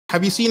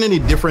Have you seen any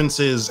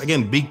differences,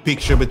 again, big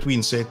picture,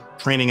 between, say,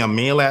 training a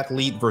male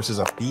athlete versus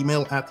a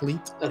female athlete?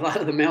 A lot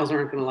of the males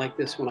aren't going to like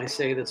this when I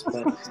say this,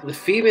 but the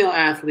female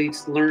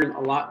athletes learn a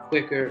lot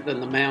quicker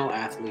than the male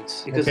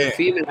athletes because the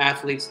female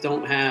athletes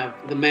don't have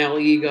the male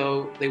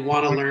ego. They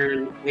want to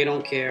learn. They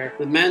don't care.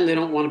 The men, they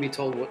don't want to be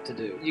told what to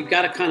do. You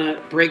got to kind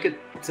of break it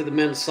to the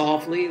men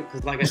softly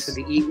because, like I said,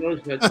 the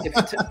egos. But if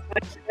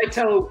I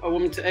tell a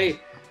woman to,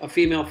 hey, a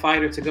female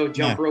fighter to go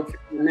jump rope for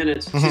 10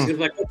 minutes. She's gonna be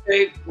like,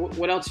 okay,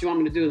 what else do you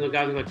want me to do? And the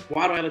guy's like,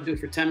 why do I have to do it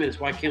for 10 minutes?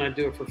 Why can't I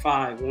do it for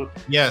 5? You know,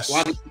 yes.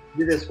 Why do you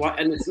do this? Why?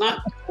 And it's not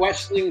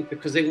questioning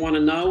because they want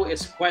to know.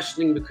 It's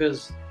questioning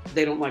because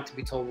they don't like to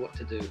be told what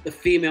to do. The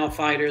female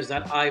fighters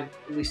that at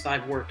least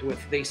I've worked with,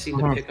 they seem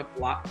to pick up a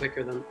lot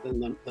quicker than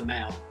the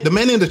male. The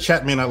men in the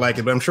chat may not like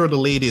it, but I'm sure the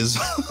ladies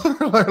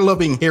are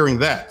loving hearing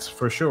that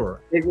for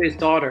sure. Bigway's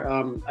daughter,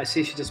 I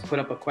see she just put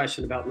up a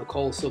question about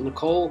Nicole. So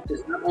Nicole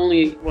is not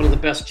only one of the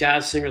best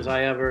jazz singers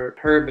I ever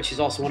heard, but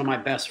she's also one of my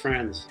best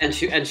friends. And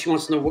she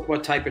wants to know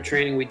what type of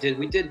training we did.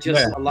 We did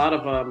just a lot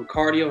of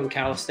cardio and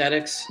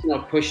calisthenics, you know,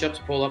 push-ups,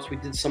 pull-ups. We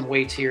did some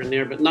weights here and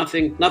there, but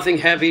nothing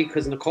heavy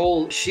because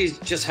Nicole, she's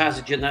just has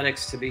the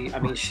genetics to be, I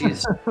mean,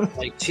 she's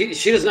like,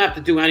 she doesn't have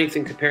to do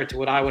anything compared to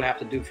what I would have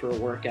to do for a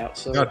workout.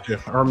 So gotcha.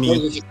 Or me.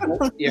 Hers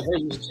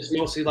is just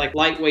mostly like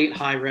lightweight,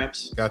 high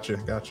reps. Gotcha.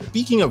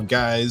 Speaking of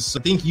guys,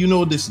 I think you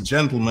know this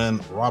gentleman,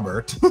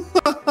 Robert.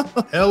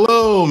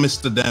 Hello,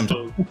 Mr.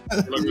 Damon.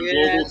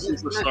 Global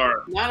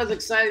superstar. Not as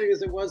exciting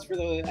as it was for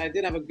I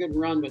did have a good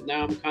run, but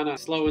now I'm kind of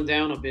slowing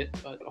down a bit,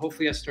 but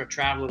hopefully I start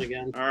traveling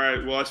again. All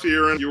right, well, I see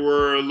you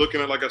were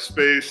looking at like a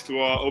space to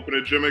open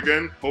a gym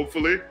again,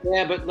 hopefully.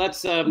 Yeah, but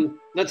let's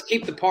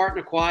keep the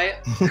partner quiet.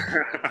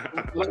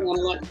 I don't want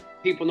to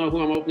let people know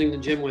who I'm opening the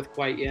gym with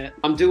quite yet.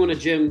 I'm doing a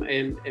gym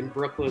in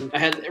Brooklyn. I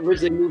had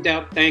originally moved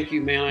out. Thank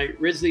you, man. I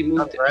originally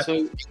moved.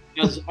 So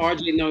as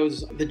RJ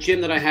knows, the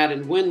gym that I had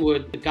in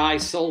Wynwood, the guy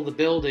sold the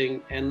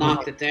building and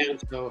knocked it down.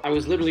 So I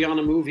was literally on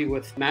a movie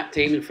with Matt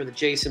Damon for the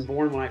Jason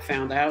Bourne when I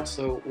found out.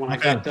 So when I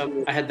got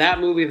done, I had that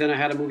movie. Then I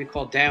had a movie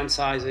called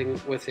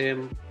Downsizing with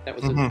him that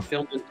was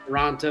filmed in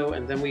Toronto.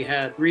 And then we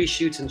had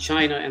reshoots in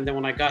China. And then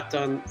when I got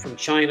done from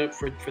China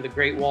for the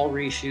Great Wall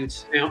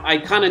reshoots, now I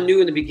kind of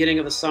knew in the beginning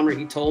of the summer,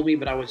 he told me,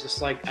 but I was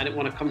just like, I didn't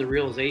want to come to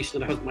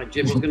realization that my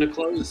gym was going to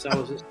close. So I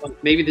was just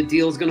like, maybe the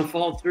deal's going to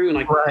fall through. And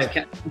I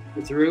kept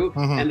it through.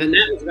 And then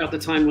that was about the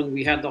time when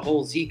we had the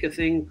whole Zika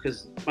thing,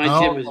 because my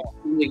gym was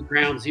really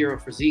ground zero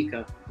for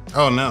Zika.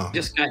 Oh no!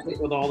 Just got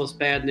hit with all this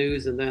bad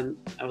news, and then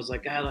I was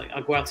like,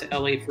 I'll go out to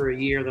LA for a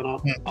year, then I'll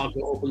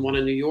go open one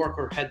in New York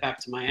or head back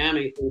to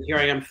Miami. And here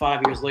I am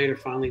 5 years later,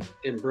 finally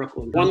in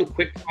Brooklyn. One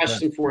quick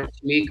question for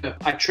Tamika.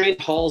 I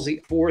trained Halsey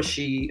before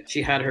she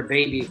had her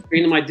baby.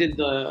 I did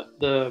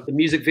the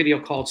music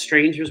video called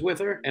Strangers with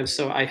her, and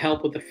so I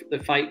helped with the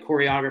fight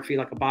choreography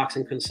like a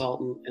boxing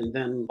consultant, and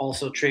then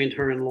also trained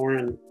her and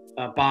Lauren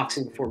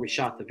boxing before we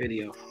shot the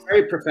video.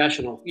 Very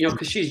professional, you know,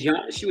 because she's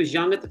young. She was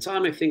young at the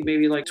time, I think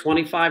maybe like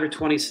 25 or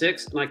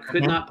 26, and I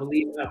could not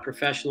believe how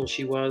professional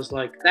she was.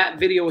 Like, that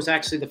video was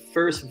actually the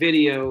first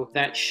video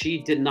that she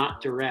did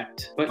not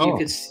direct, but you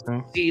could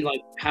see like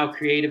how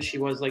creative she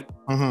was. Like,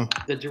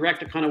 the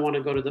director kind of wanted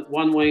to go to the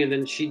one way, and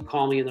then she'd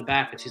call me in the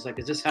back, and she's like,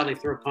 "Is this how they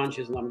throw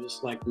punches?" And I'm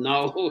just like,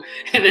 "No."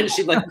 And then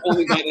she'd like pull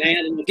me by the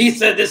hand, and he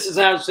said, "This is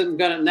how it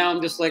shouldn't have done it." Now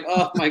I'm just like,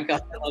 oh my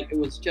god, like it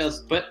was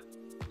just, but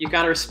you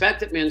gotta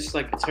respect it, man. It's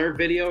like, it's her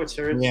video, it's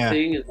her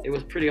thing, and it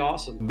was pretty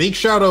awesome. Big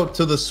shout out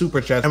to the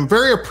super chat. I'm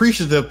very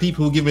appreciative of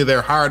people who give me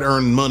their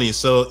hard-earned money.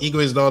 So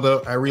Igwe's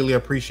daughter, I really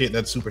appreciate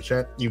that super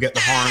chat. You get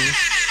the horn.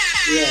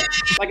 Yeah,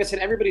 like I said,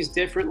 everybody's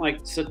different.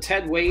 Like, so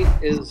Ted Waite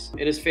is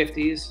in his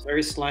 50s,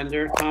 very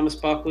slender. Thomas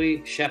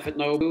Buckley, chef at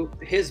Nobu.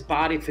 His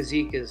body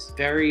physique is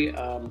very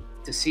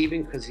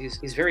deceiving because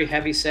he's very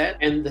heavy set,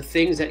 and the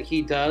things that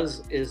he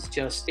does is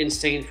just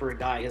insane for a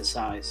guy his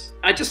size.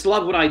 I just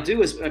love what I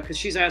do, is because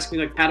she's asking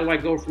me like, how do I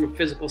go from a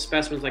physical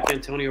specimens like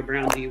Antonio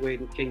Brown, D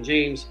Wade, and King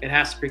James? It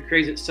has to be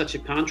crazy. It's such a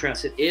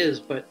contrast. It is,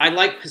 but I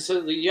like,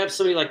 so you have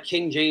somebody like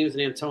King James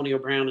and Antonio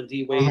Brown and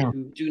D Wade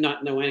who do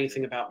not know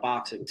anything about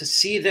boxing. To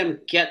see them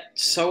get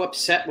so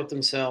upset with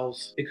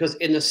themselves because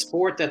in the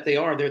sport that they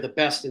are, they're the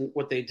best in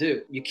what they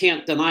do. You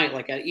can't deny it.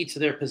 Like, at each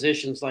of their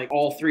positions, like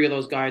all three of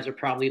those guys are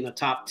probably in the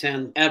top 10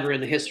 ever in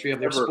the history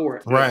of their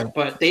sport. Right.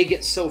 But they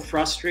get so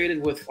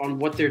frustrated on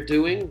what they're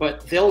doing,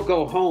 but they'll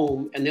go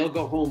home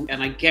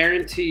and I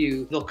guarantee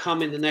you they'll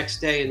come in the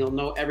next day and they'll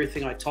know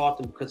everything I taught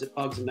them because it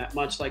bugs them that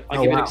much. Like,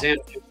 I'll give an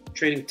example.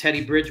 Training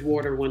Teddy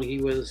Bridgewater when he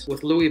was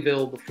with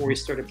Louisville before he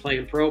started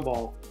playing pro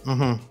ball.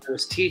 I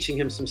was teaching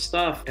him some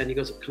stuff, and he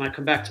goes, "Can I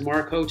come back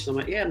tomorrow, coach?" And I'm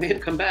like, "Yeah, man,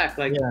 come back."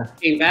 Like,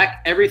 came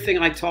back, everything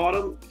I taught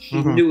him,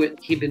 he knew it.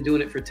 He'd been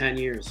doing it for 10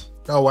 years.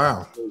 Oh,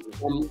 wow.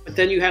 But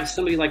then you have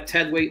somebody like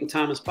Ted Waite and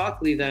Thomas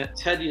Buckley that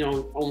Ted, you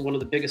know, owned one of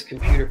the biggest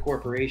computer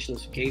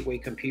corporations, Gateway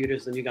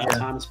Computers. Then you got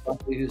Thomas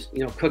Buckley, who's,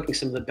 you know, cooking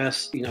some of the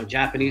best, you know,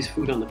 Japanese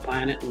food on the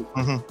planet.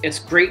 And it's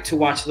great to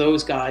watch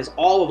those guys.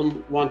 All of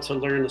them want to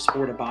learn the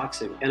sport of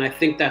boxing. And I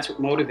think that's what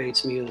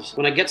motivates me, is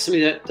when I get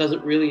somebody that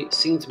doesn't really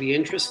seem to be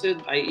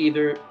interested, I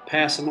either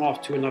pass them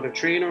off to another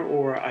trainer,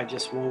 or I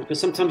just won't. Because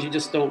sometimes you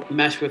just don't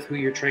mesh with who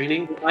you're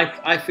training.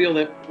 I feel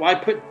that, well, I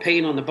put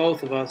pain on the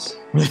both of us.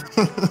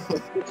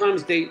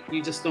 Sometimes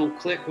you just don't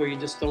click, or you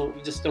just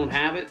don't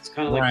have it. It's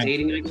kind of like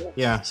dating, I guess.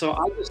 Yeah. So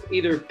I just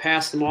either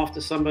pass them off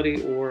to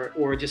somebody,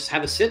 or just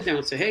have a sit down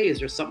and say, hey, is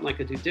there something I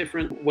could do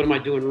different? What am I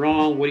doing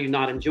wrong? What are you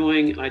not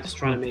enjoying? And I just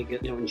try to make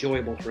it,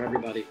 enjoyable for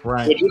everybody.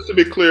 Right. Well, just to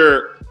be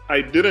clear,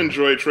 I did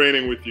enjoy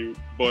training with you,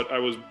 but I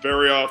was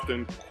very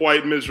often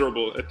quite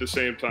miserable at the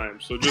same time.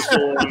 So just so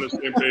we're on the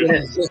same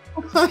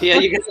page. Yeah,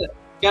 you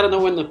got to know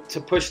when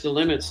to push the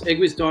limits.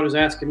 Igwe's daughter's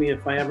asking me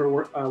if I ever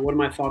work. What are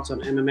my thoughts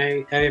on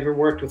MMA? Have I ever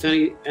worked with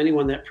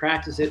anyone that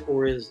practices it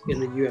or is in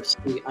the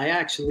UFC? I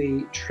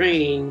actually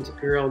trained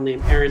a girl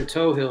named Erin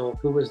Tohill,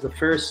 who was the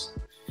first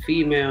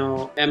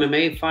female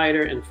MMA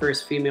fighter and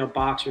first female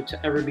boxer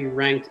to ever be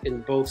ranked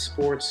in both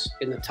sports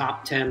in the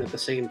top 10 at the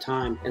same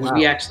time. And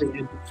we actually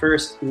had the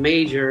first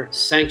major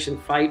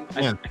sanctioned fight.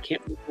 I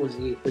can't remember, was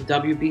the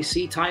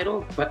WBC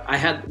title, but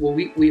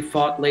we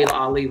fought Layla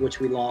Ali, which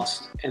we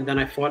lost. And then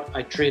I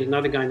trained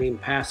another guy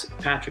named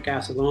Patrick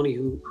Asaloni,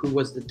 who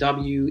was the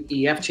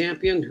WEF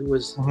champion,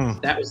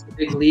 that was the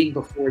big league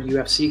before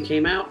UFC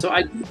came out. So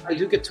I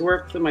do get to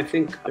work with them. I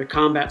think they're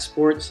combat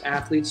sports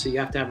athletes, so you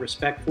have to have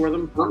respect for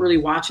them. I don't really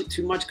watch it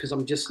too much because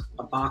I'm just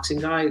a boxing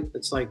guy.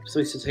 It's like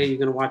somebody says, hey, you're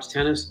going to watch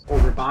tennis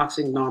over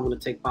boxing? No, I'm going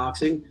to take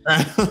boxing.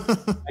 I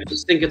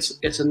just think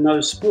it's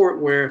another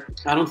sport where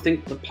I don't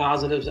think the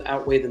positives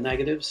outweigh the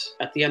negatives.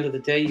 At the end of the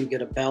day, you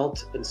get a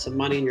belt and some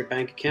money in your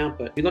bank account.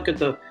 But if you look at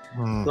the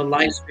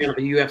lifespan of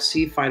a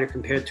UFC fighter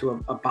compared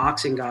to a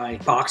boxing guy,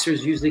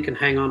 boxers usually can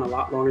hang on a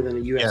lot longer than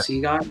a UFC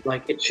guy.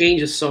 Like, it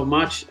changes so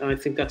much. And I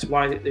think that's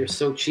why they're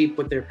so cheap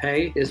with their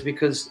pay, is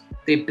because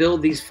they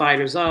build these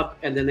fighters up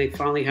and then they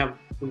finally have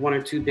one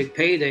or two big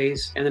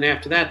paydays, and then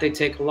after that they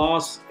take a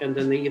loss, and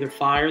then they either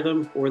fire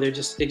them or they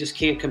just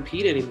can't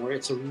compete anymore.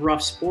 It's a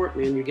rough sport,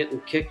 man. You're getting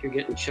kicked, you're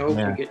getting choked,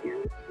 you're getting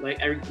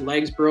your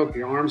legs broke,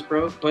 your arms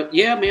broke. But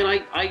yeah, man,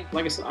 I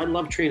like I said, I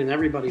love training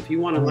everybody. If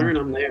you want to learn,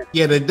 I'm there.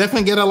 Yeah, they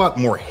definitely get a lot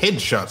more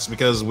headshots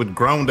because with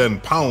ground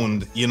and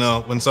pound,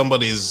 when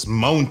somebody's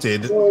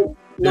mounted. Well,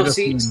 no,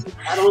 see,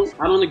 I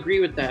don't agree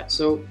with that.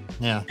 So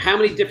how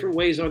many different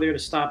ways are there to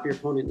stop your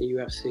opponent in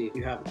the UFC?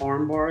 You have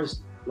arm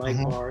bars,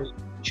 leg bars,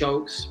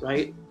 chokes,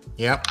 right?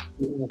 Yep.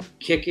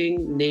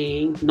 Kicking,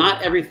 kneeing.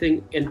 Not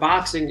everything in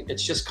boxing,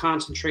 it's just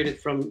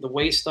concentrated from the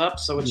waist up.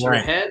 So it's your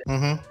head,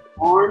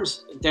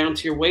 arms down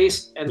to your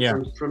waist,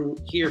 and from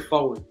here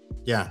forward.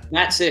 Yeah.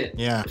 That's it.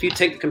 Yeah. If you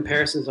take the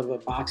comparisons of a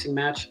boxing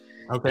match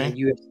and a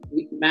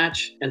UFC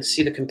match and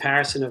see the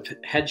comparison of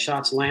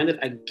headshots landed,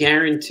 I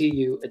guarantee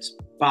you it's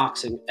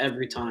boxing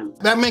every time.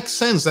 That makes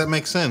sense. That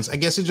makes sense. I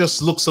guess it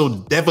just looks so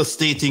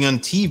devastating on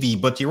TV,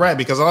 but you're right,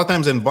 because a lot of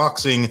times in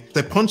boxing,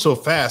 they punch so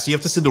fast, you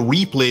have to see the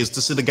replays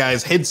to see the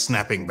guy's head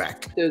snapping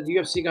back. The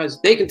UFC guys,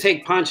 they can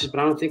take punches, but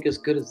I don't think as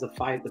good as the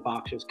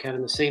boxers can.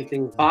 And the same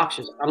thing,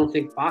 boxers. I don't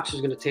think boxers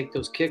are going to take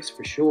those kicks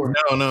for sure.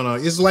 No.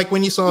 It's like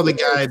when you saw the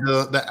guy,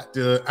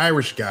 the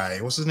Irish guy,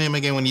 what's his name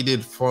again when he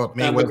fought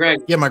Mayweather?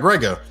 McGregor. Yeah,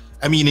 McGregor.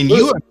 I mean, in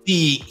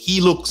UFC,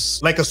 he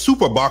looks like a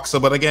super boxer,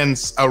 but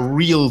against a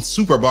real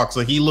super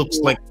boxer, he looks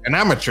like an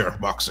amateur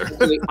boxer.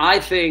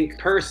 I think,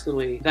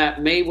 personally, that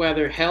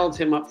Mayweather held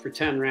him up for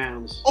 10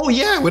 rounds. Oh,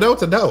 yeah,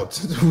 without a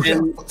doubt.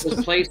 And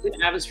was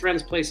have his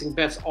friends placing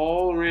bets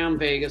all around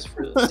Vegas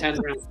for 10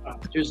 rounds.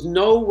 There's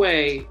no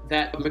way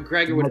that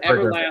McGregor would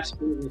ever last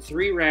more than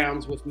 3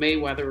 rounds with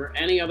Mayweather or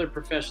any other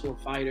professional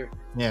fighter.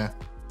 Yeah.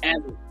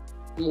 Ever.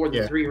 More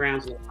than 3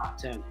 rounds in the top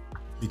 10.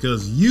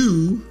 Because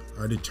you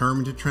are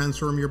determined to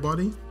transform your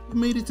body, you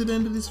made it to the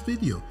end of this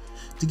video.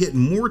 To get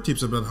more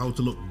tips about how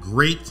to look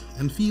great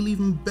and feel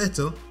even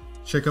better,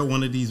 check out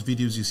one of these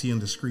videos you see on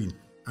the screen.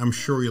 I'm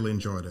sure you'll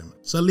enjoy them.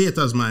 So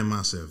later's my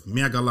massive.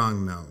 Me a go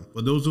long now.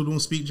 For those who don't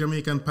speak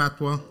Jamaican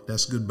patois,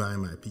 that's goodbye,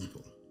 my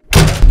people.